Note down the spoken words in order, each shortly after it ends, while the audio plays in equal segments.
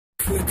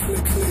A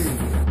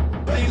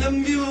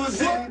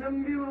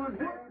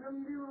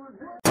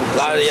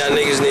lot of y'all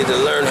niggas need to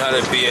learn how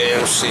to be a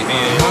MC. Yeah.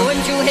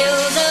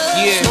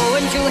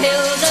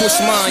 Twist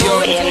mine, yo.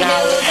 Let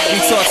me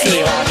talk to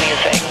you.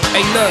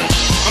 Hey, look.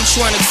 I'm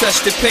trying to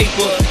touch the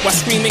paper while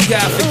screaming,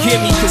 God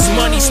forgive me, cause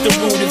money's the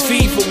root of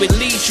evil. It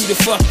leads you to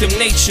fuck them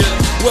nature.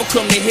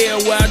 Welcome to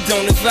hell where I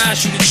don't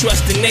advise you to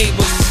trust the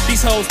neighbors.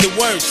 These hoes the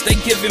worst, they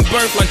giving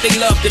birth like they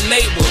love the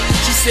label.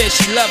 She said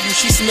she love you,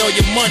 she smell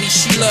your money,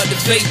 she love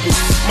the vapors.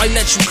 Might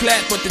let you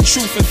clap, but the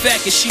truth and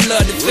fact is she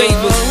love the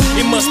favors.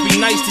 It must be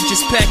nice to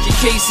just pack your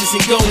cases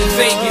and go to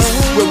Vegas,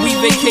 where we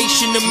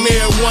vacation the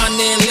marijuana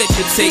and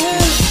liquor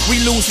takers. We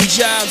losing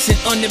jobs and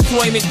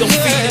unemployment don't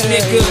feed a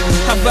nigga.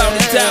 How about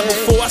to die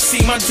before I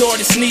see my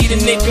daughters need a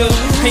nigga?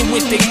 Ain't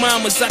with they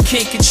mamas, I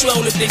can't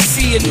control if they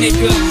see a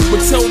nigga, but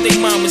told they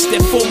mamas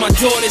that for my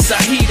daughters I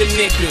heat a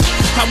nigga.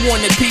 I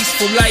want a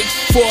peaceful life,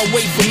 far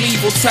away from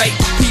evil type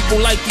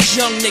people like these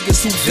young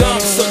niggas who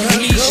dumb, so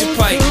you need your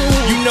pipe.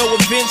 You know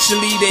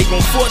eventually they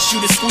gon' force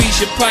you to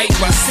squeeze your pipe.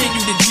 I send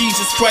you to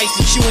Jesus Christ,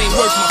 but you ain't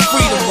worth my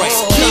freedom right.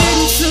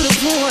 Getting to the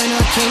point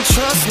I can't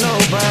trust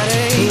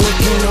nobody.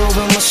 Looking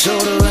over my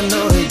shoulder, I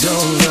know they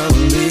don't love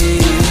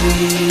me.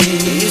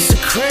 It's a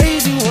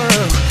crazy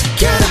world,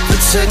 gotta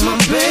protect my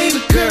baby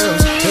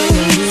girls. They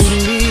don't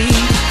need me,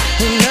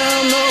 and I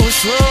don't know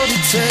which road to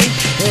take.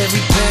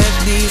 Every path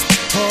leads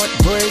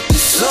heartbreak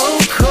is so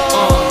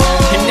cold.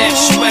 In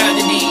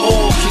actuality,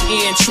 all can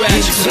end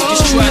tragically.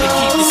 Just try to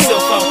keep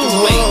yourself out the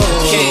way,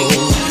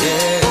 okay?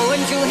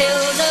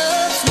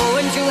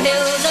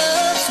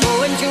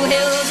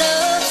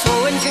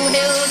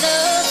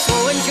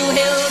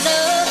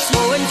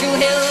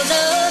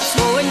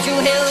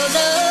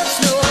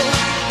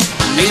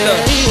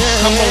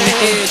 I'm on the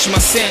edge, my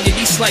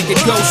sanity's like a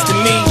ghost to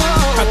me.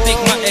 I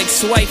think my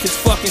ex-wife is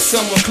fucking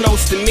someone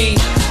close to me.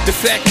 The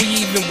fact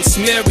we even was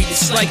married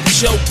is like a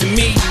joke to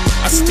me.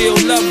 I still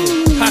love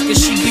her, how can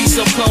she be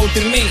so cold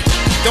to me?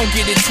 Don't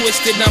get it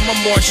twisted, I'm a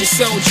marching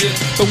soldier,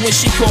 but when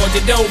she called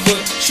it over,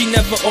 she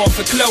never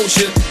offered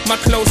closure. My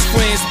close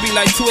friends be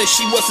like, Twist,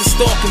 she was a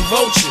stalking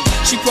vulture.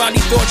 She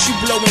probably thought you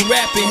blowing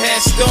rap and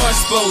had star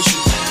exposure.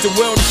 The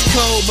world is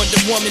cold, but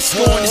the woman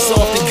scorn is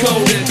off the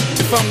coda.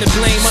 If I'm to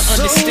blame, I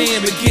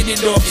understand, but get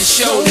it off your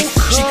shoulders.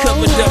 She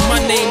covered up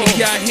my name and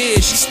got here,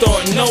 she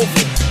starting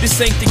over. This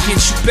ain't to get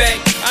you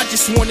back, I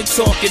just wanna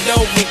talk it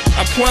over.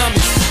 I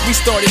promise, we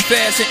started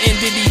fast and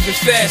ended even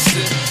faster.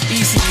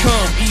 Easy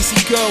come, easy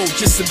go,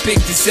 just a big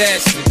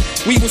disaster.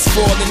 We was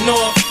falling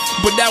off,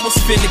 but I was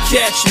finna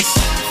catch us.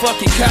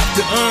 Fucking cop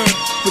the urn,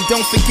 but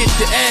don't forget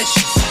the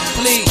ashes,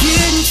 please.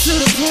 Getting to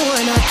the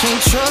point I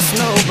can't trust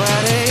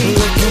nobody.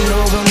 Looking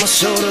over my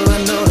shoulder, I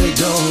know they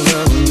don't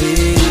love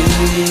me.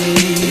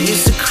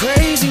 It's a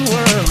crazy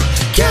world,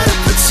 gotta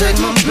protect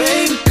my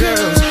baby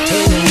girls.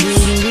 They don't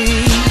need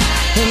me,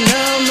 and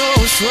I don't know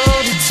which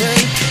road to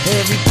take.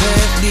 Every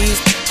path leads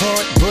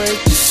heartbreak.